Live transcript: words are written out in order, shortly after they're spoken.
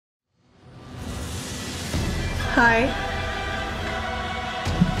Hi.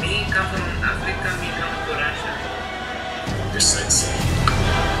 Me come from Africa, me come to Russia. Precisely.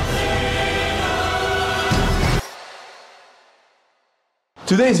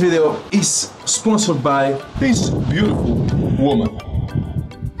 Today's video is sponsored by this beautiful woman.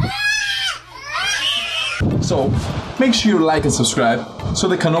 So, make sure you like and subscribe so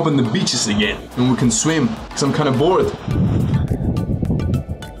they can open the beaches again and we can swim, because I'm kind of bored.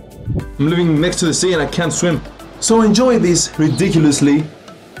 I'm living next to the sea and I can't swim. So enjoy this ridiculously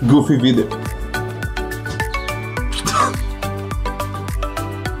goofy video.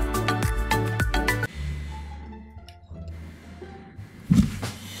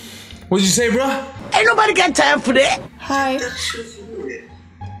 What did you say, bro? Ain't nobody got time for that. Hi.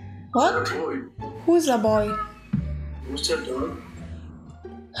 What? Who's a boy? What's up, dog?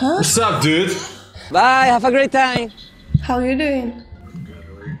 Huh? What's up, dude? Bye, have a great time. How you doing?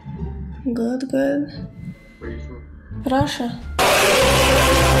 Good, good. Where you from? Russia.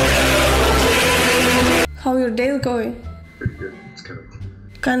 How your day going? Pretty good. It's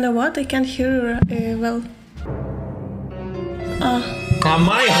Kinda what? I can't hear you well. I'm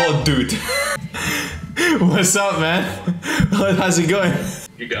my hot dude. What's up, man? How's it going?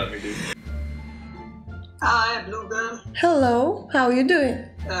 You got me, dude. Hi, Blue Girl. Hello, how you doing?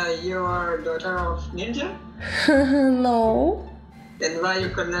 You are daughter of Ninja? No, Then why you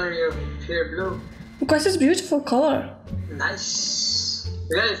color your hair blue? because it's beautiful color. Nice.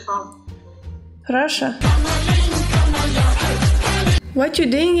 Where are you from? Russia. What you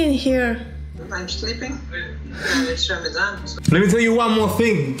doing in here? I'm sleeping. It's Ramadan. So Let me tell you one more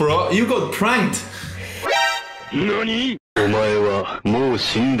thing, bro. You got pranked. NANI?! お前はもう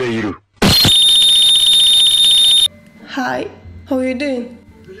死んでいる。 Hi, how you doing?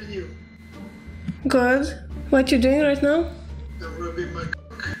 Good at you. Good. What you doing right now? I'm rubbing my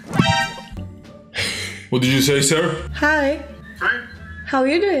What did you say, sir? Hi, Fine. how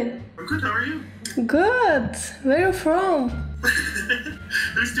you doing? I'm good, how are you? Good. Where you from?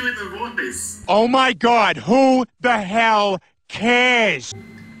 Who's doing the voice? Oh my god, who the hell cares?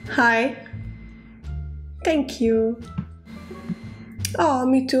 Hi. Thank you. Oh,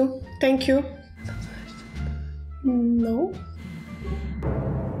 me too. Thank you. No.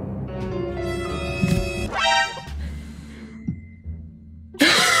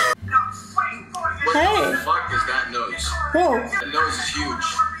 Hey. What the fuck is that nose? Whoa. That nose is huge.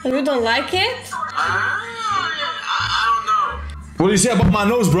 You don't like it? I don't know. What do you say about my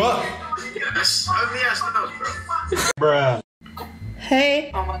nose, bro? That's ugly ass nose, bro. Bruh.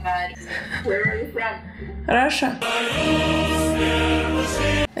 Hey. Oh my god. Where are you from? Russia.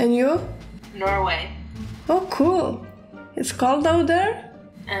 And you? Norway. Oh, cool. It's cold out there?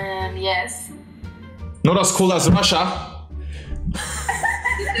 Yes. Not as cool as Russia.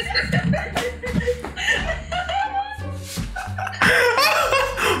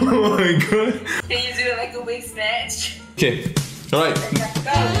 Oh my god. Can you do like a wig snatch? Okay. Alright.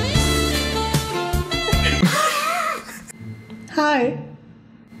 Hi.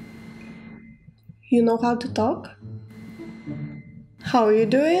 You know how to talk? How are you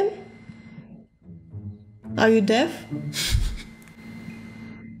doing? Are you deaf?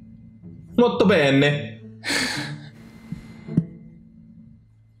 Molto bene.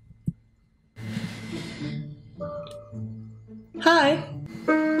 Hi.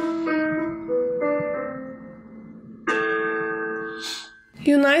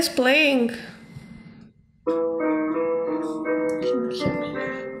 You nice playing.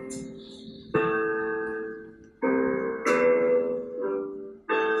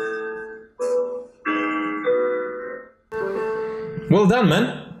 Well done,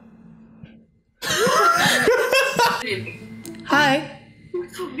 man. Hi.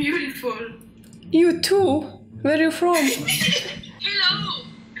 So beautiful. You too. Where are you from? Hello.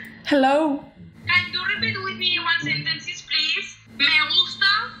 Hello. Can you repeat with me one sentence, please? Me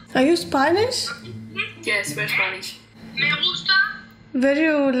gusta. Are you Spanish? Yes, we're Spanish. Me gusta. Where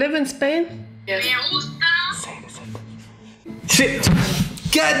you live in Spain? Yes. Me gusta. Shit.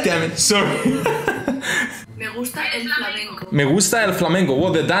 God damn it. Sorry. Me gusta el flamenco. Me gusta el flamenco.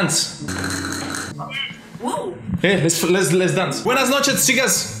 What, the dance? Whoa. Hey, let's dance. Buenas noches,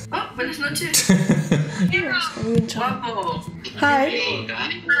 chicas. Oh, buenas noches. Guapo. Hi.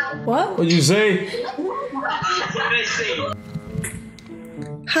 What? What did you say?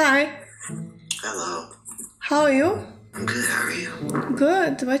 Hi. Hello. How are you? I'm good, how are you?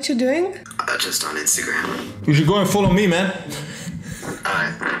 Good. What you doing? Just on Instagram. You should go and follow me, man.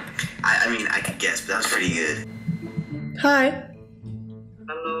 I mean, I could guess, but that was pretty good. Hi.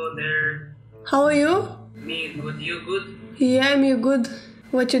 Hello there. How are you? Me good, you good? Yeah, I'm you good.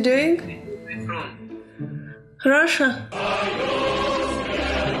 What you doing? Where you from? Russia.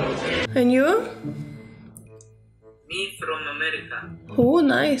 And you? Me from America. Oh,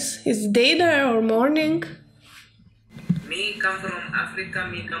 nice. Is day there or morning? Me come from Africa,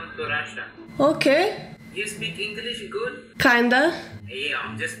 me come to Russia. Okay. You speak English good? Kinda. Yeah,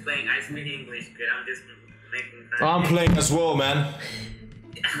 I'm just playing. I speak English good. I'm just making fun. I'm playing as well, man.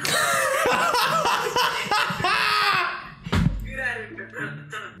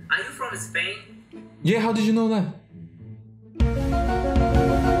 Are you from Spain? Yeah, how did you know that?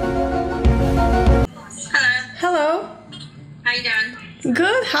 Hello. How you doing?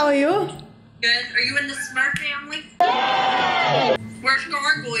 Good. How are you? Good. Are you in the Smurf family? Where's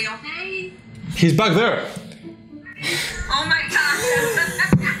Gargoyle? Hey. He's back there. Oh my gosh.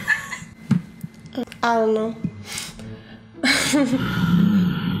 I don't know.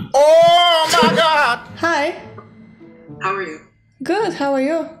 Oh my god! Hi. How are you? Good. How are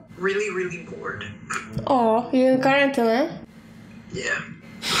you? Really bored. Oh, you in quarantine, eh? Yeah.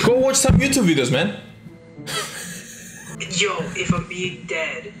 Go watch some YouTube videos, man. Yo, if I'm being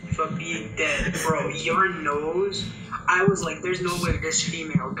dead, bro, your nose, I was like, there's no way this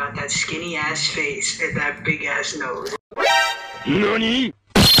female got that skinny ass face and that big ass nose. NANI?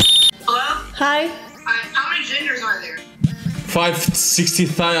 Hello? Hi. How many genders are there?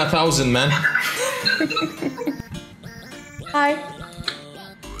 560,000, man. Hi.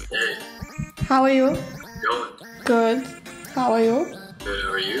 How are you? Going. Good. How are you? Good,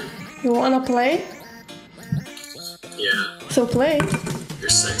 how are you? You wanna play? Yeah, So play. you're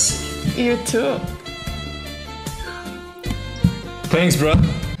sexy. You too. Thanks, bro.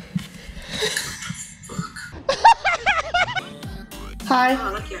 Hi. I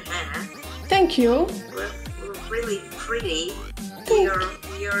like your hair. Thank you. Really pretty. Thank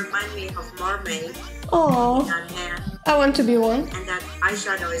You remind me of mermaid. Oh, That hair. I want to be one. And that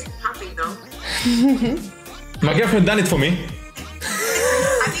eyeshadow is popping though. My girlfriend done it for me.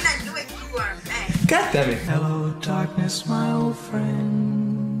 I mean, I do it to her. Hey. God damn it. Hello, darkness, my old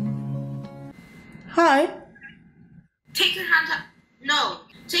friend. Hi. Take your hands up. No.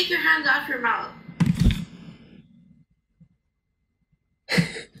 Take your hands off your mouth.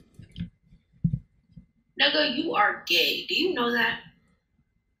 Nigga, you are gay. Do you know that?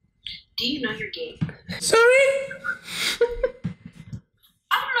 Do you know you're gay? Sorry.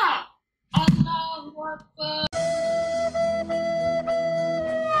 Allah. Allah Akbar.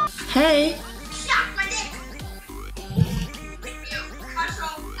 Hey. Suck my dick.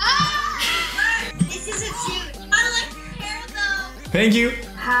 This isn't cute. I like your hair though. Thank you.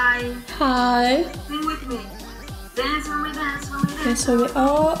 Hi. Hi. Sing with me. Dance with me, dance with me, dance. Okay, so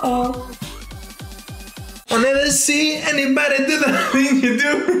oh. I'll never see anybody do the thing you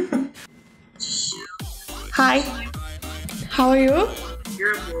do. Hi. How are you?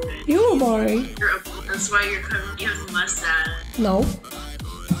 You're a boy. You're boring. You're a boy. That's why you have a mustache. No.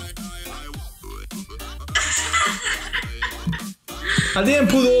 I didn't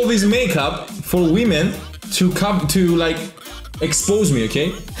put all this makeup for women to come to like expose me,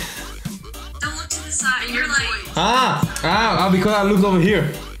 okay? Don't look to the side. You're like. Because I looked over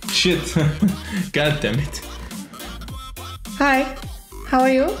here. Shit. God damn it. Hi. How are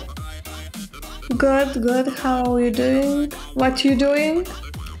you? Good. How are you doing? What you doing?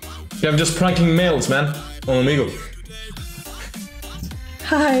 Yeah, I'm just pranking males, man. On Omegle.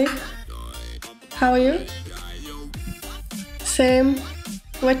 Hi. How are you? Same.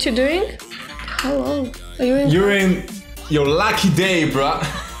 What you doing? How long? Are you in? You're in your lucky day, bruh.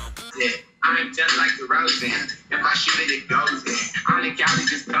 I'm just like the rose in. If I shoot it, it goes in. On the couch,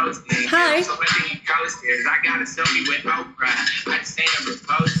 just ghosting. Hi. So everything you ghosted. I got a selfie with Oprah. I just ain't never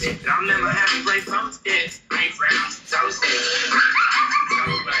posted. Don't never have to play post-its. I ain't friend, I'm toasted.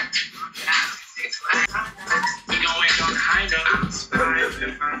 We gon' end on the high note. I'm surprised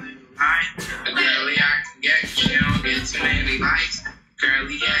if I'm in line. A girly I can get, you don't get too many likes.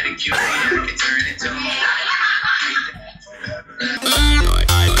 Girly attitude, I can turn into a